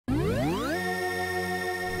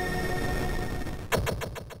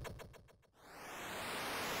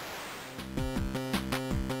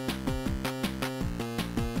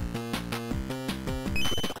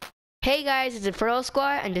Hey guys, it's the Furrow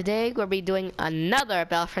Squad, and today we'll be doing another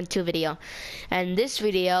Battlefront 2 video. And this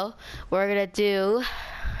video, we're gonna do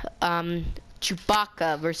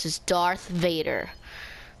Chewbacca versus Darth Vader.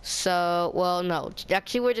 So, well, no,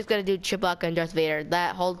 actually we're just gonna do Chewbacca and Darth Vader.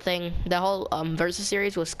 That whole thing, the whole versus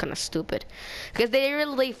series was kind of stupid because they didn't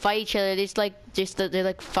really fight each other. They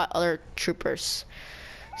like fight other troopers.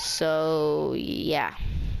 So yeah.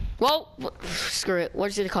 Well, screw it. We're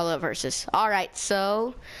just gonna call it a versus. All right.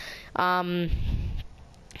 So, so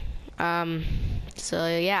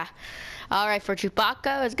yeah. All right. For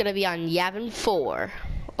Chewbacca, it's gonna be on Yavin 4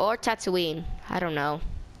 or Tatooine. I don't know.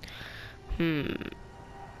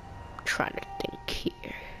 Trying to think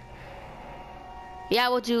here. Yeah,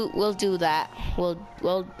 we'll do that. We'll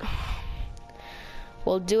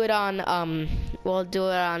do it on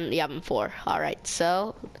Yavin 4. All right.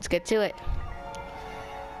 So let's get to it.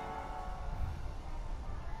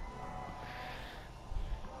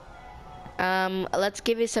 Let's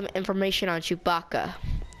give you some information on Chewbacca.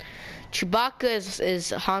 Chewbacca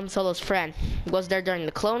is Han Solo's friend. He was there during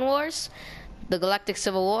the Clone Wars, the Galactic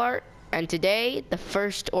Civil War, and today, the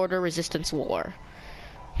First Order Resistance War.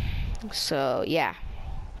 So, yeah.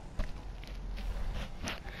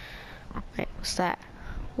 Wait, what's that?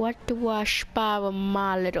 What do I spy with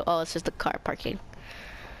my little... Oh, it's just the car parking.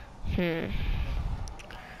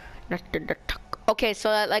 Okay, so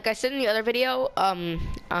like I said in the other video,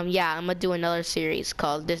 yeah, I'm gonna do another series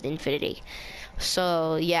called Disney Infinity.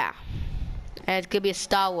 So yeah, and it could be a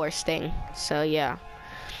Star Wars thing. So yeah.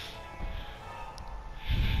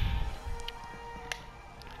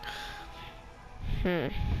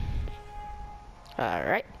 All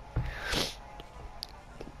right.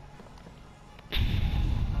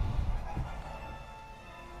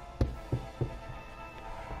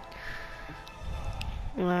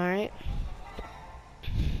 All right.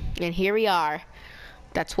 And here we are.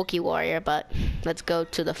 That's Wookiee Warrior, but let's go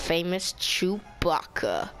to the famous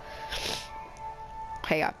Chewbacca.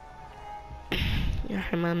 Hang on.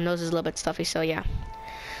 My nose is a little bit stuffy, so yeah.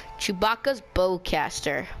 Chewbacca's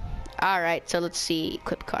bowcaster. Alright, so let's see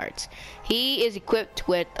equip cards. He is equipped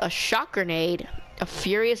with a shock grenade, a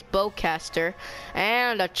furious bowcaster,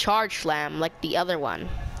 and a charge slam like the other one.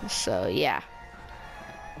 So yeah.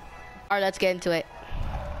 Alright, let's get into it.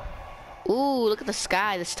 Ooh, look at the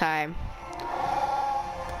sky this time.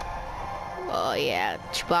 Oh yeah,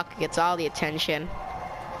 Chewbacca gets all the attention.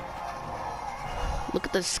 Look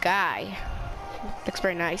at the sky. Looks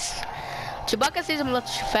very nice. Chewbacca seems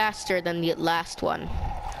much faster than the last one.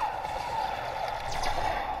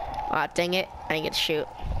 Ah, dang it. I didn't get to shoot.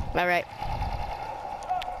 Alright.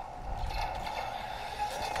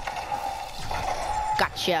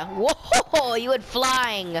 Gotcha. Whoa, you went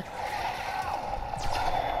flying.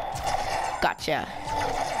 Gotcha.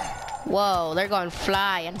 Whoa, they're going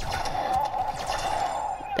flying.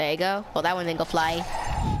 There you go. Well, that one didn't go fly.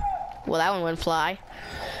 Well, that one wouldn't fly.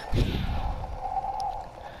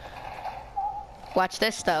 Watch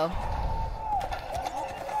this, though.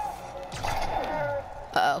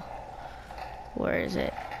 Uh-oh. Where is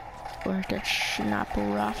it? Where's the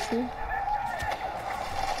Schnapple Raffle?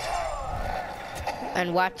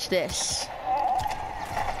 And watch this.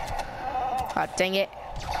 Oh, dang it.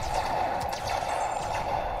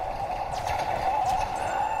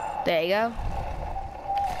 There you go.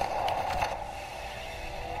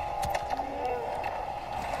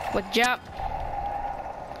 Quick jump.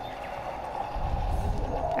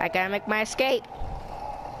 I gotta make my escape.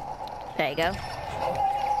 There you go.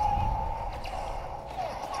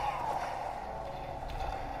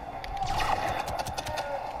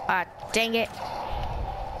 Ah, dang it.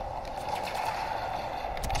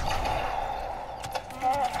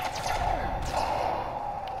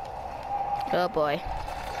 Oh boy.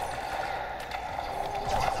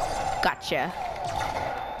 Gotcha.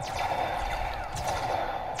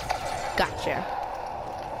 Gotcha.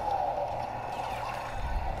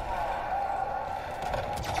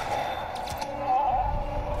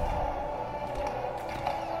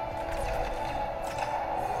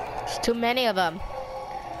 There's too many of them.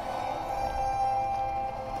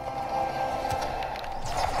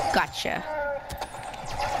 Gotcha.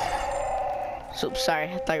 So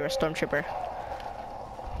sorry, I thought you were a stormtrooper.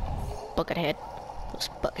 Buckethead. Those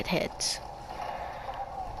bucket heads.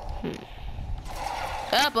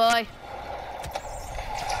 Oh boy.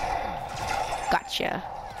 Gotcha.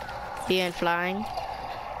 He ain't flying.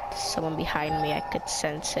 Someone behind me, I could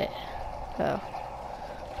sense it. Oh.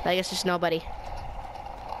 I guess there's nobody.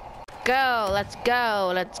 Go, let's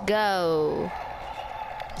go, let's go.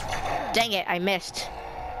 Dang it, I missed.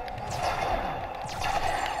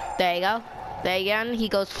 There you go. There again, he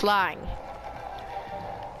goes flying.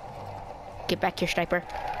 Get back here, sniper.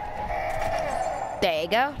 There you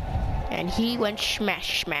go. And he went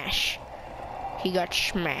smash, smash. He got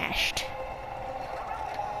smashed.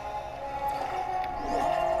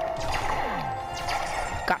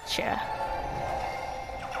 Gotcha.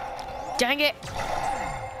 Dang it.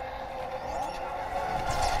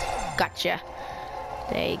 Gotcha.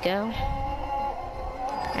 There you go.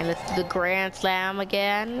 And let's do the Grand Slam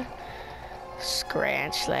again.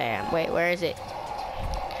 Grand Slam. Wait, where is it?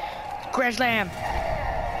 Grand Slam.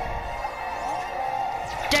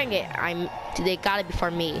 Dang it. They got it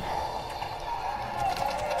before me.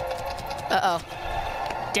 Uh-oh.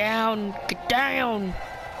 Down. Get down.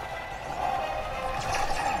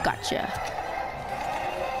 Gotcha.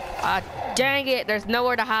 Dang it. There's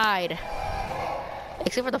nowhere to hide.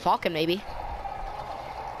 Except for the Falcon, maybe.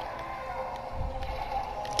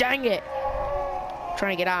 Dang it.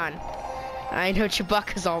 Trying to get on. I know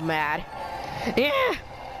Chewbacca's all mad. Yeah.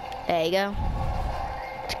 There you go.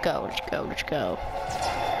 Let's go, let's go, let's go.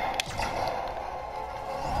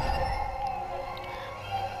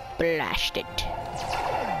 Blast it.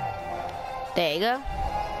 There you go.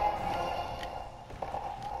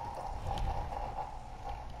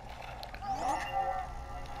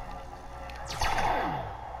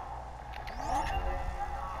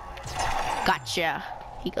 Gotcha.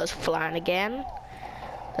 He goes flying again.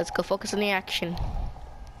 Let's go focus on the action.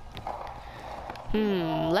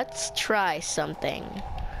 Let's try something.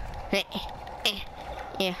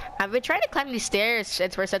 Yeah, I've been trying to climb these stairs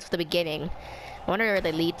since the beginning. I wonder where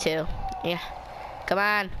they lead to. Yeah, come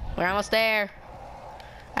on, we're almost there.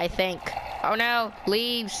 I think. Oh no,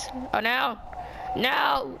 leaves. Oh no,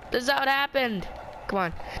 no, this is how it happened. Come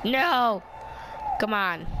on, no, come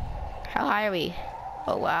on. How high are we?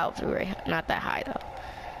 Oh wow, we're not that high though.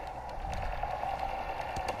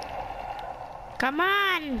 Come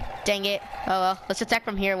on! Dang it. Oh well, let's attack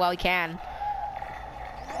from here while we can.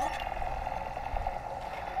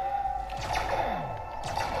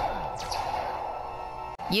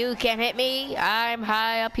 You can't hit me, I'm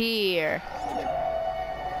high up here.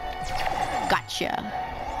 Gotcha.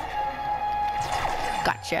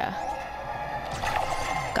 Gotcha.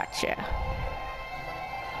 Gotcha.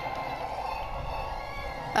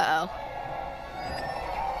 Uh-oh.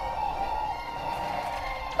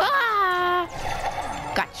 Ah!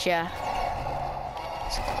 Gotcha.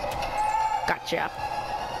 Gotcha.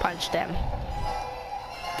 Punch them.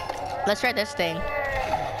 Let's try this thing.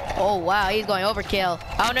 Oh wow, he's going overkill.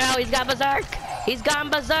 Oh no, he's got berserk. He's gone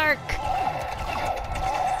berserk.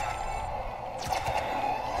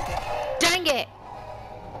 Dang it.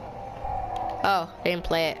 Oh, they didn't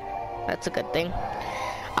play it. That's a good thing.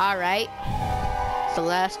 All right. It's the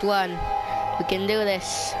last one. We can do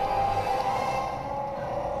this.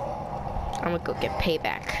 I'm gonna go get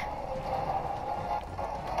payback.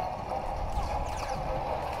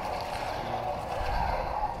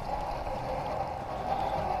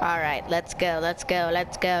 All right, let's go, let's go,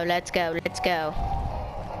 let's go, let's go, let's go.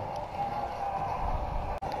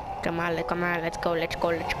 Come on, let's go, let's go,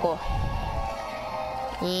 let's go.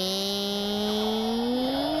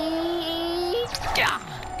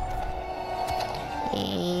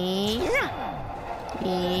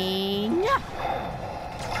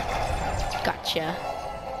 Gotcha.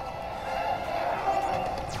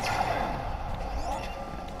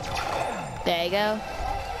 There you go.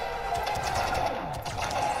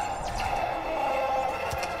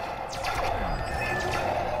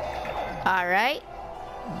 All right,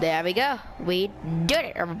 there we go. We did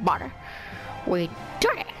it, everybody. We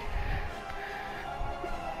did it.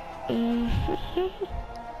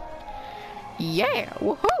 Yeah,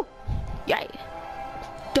 woohoo! Yay!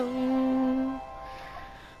 Dun.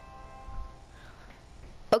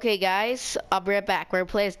 Okay, guys, I'll be right back. We're gonna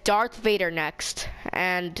play as Darth Vader next,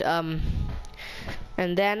 and then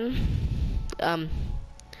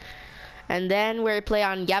we're gonna play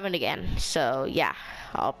on Yavin again. So yeah,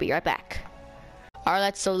 I'll be right back. All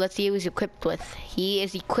right, so let's see who he's equipped with. He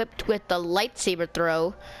is equipped with the lightsaber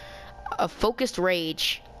throw, a focused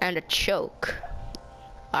rage, and a choke.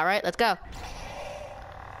 All right, let's go.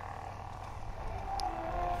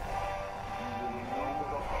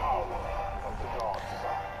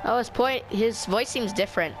 Oh, his voice seems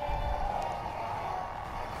different.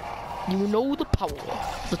 You know the power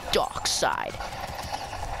of the dark side.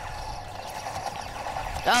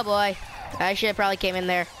 Oh boy, I should have probably came in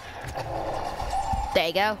there. There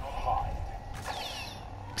you go.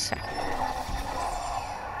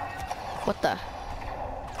 What the?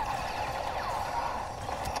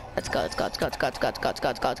 Let's go, let's go, let's go, let's go, let's go, let's go, let's go,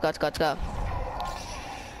 let's go, let's go, let's go, let's go.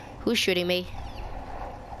 Who's shooting me?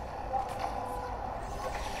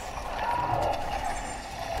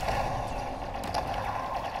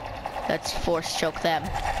 Let's force choke them.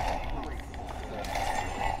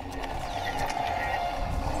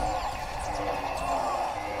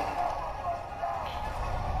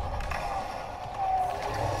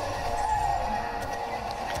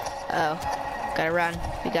 Oh, gotta run.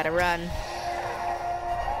 We gotta run.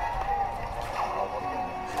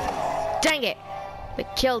 Dang it! They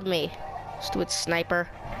killed me. Stupid sniper.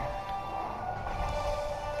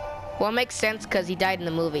 Well, it makes sense because he died in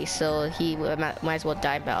the movie, so he might as well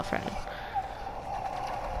die in Battlefront.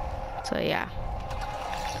 So yeah.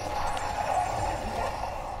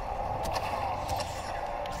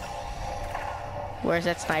 Where's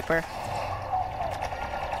that sniper?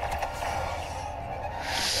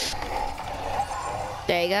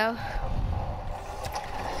 There you go.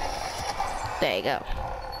 There you go.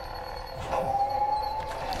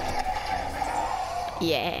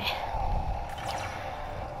 Yeah.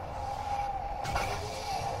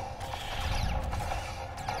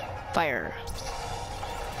 Fire.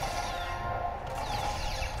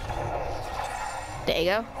 There you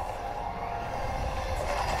go.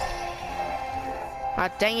 Ah,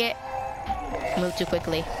 dang it. Move too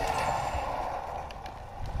quickly.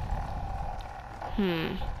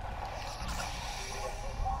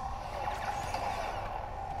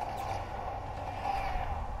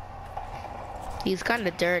 He's kind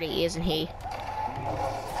of dirty, isn't he?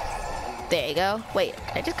 There you go. Wait,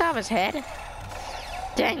 I just got off his head?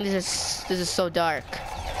 Dang, this is so dark.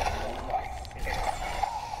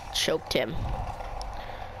 Choked him.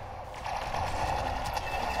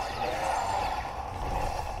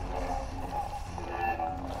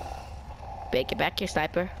 Better get back here,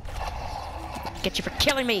 sniper. Get you for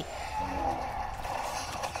killing me.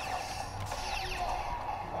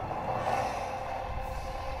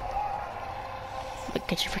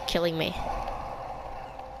 Get you for killing me.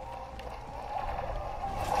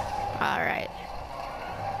 Alright.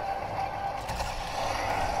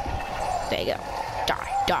 There you go.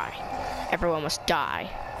 Die, die. Everyone must die.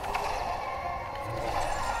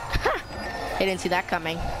 Ha! I didn't see that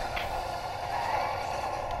coming.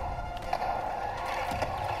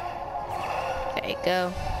 There you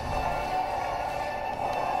go.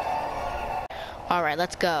 Alright,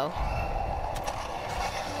 let's go.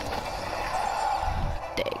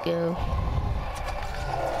 There you go.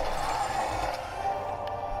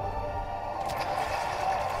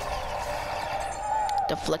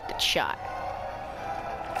 Deflected shot.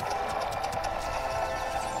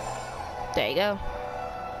 There you go.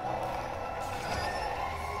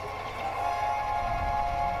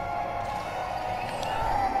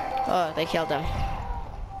 Oh, they killed him.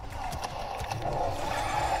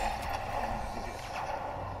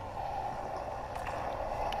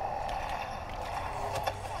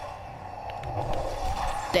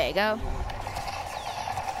 There you go.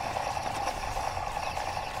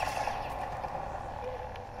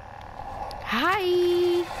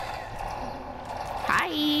 Hi.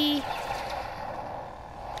 Hi.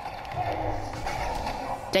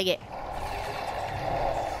 Dang it.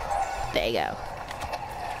 There you go.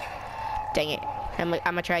 Dang it. I'm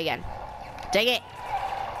gonna try again. Dang it.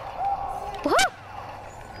 Woohoo!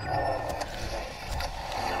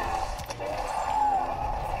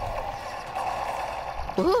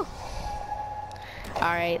 Woohoo!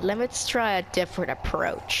 Alright, let's try a different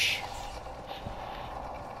approach.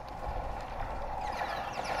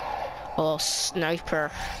 Oh,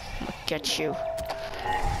 sniper. I'm gonna get you.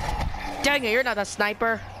 Dang it, you're not a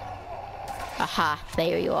sniper. Aha,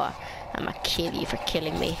 there you are. I'm gonna kill you for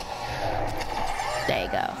killing me. There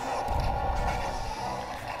you go.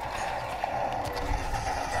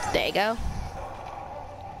 There you go.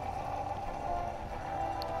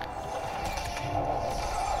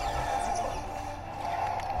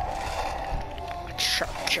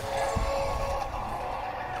 Sure.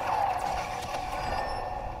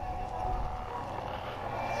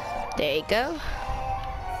 There you go.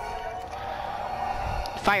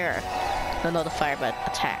 Fire. No, not the fire, but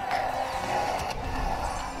attack.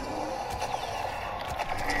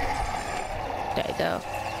 There you go.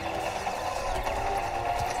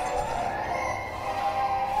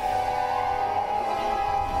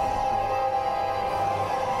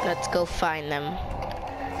 Let's go find them.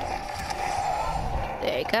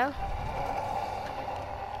 There you go.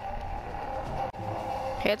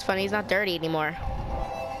 Hey, it's funny, he's not dirty anymore.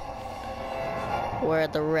 Where are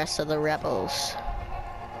the rest of the rebels?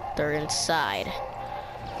 They're inside.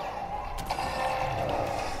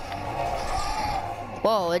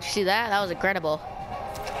 Whoa, did you see that? That was incredible.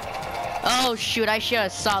 Oh shoot, I should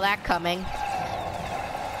have saw that coming.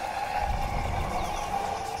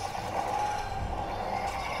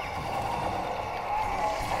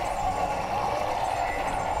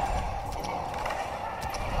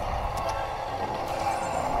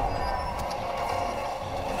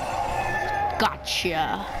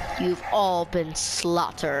 Gotcha. You've all been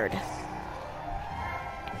slaughtered.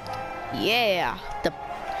 Yeah,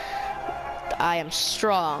 I am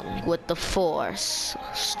strong with the Force,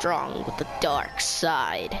 strong with the dark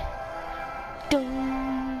side.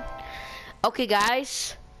 Dun. Okay,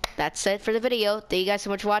 guys, that's it for the video. Thank you guys so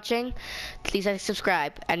much for watching. Please like and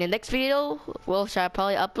subscribe. And the next video, which I'll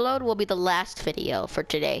probably upload, will be the last video for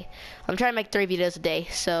today. I'm trying to make 3 videos a day,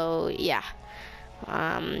 so yeah.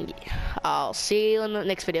 I'll see you in the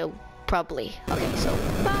next video, probably. Okay, so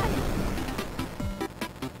bye.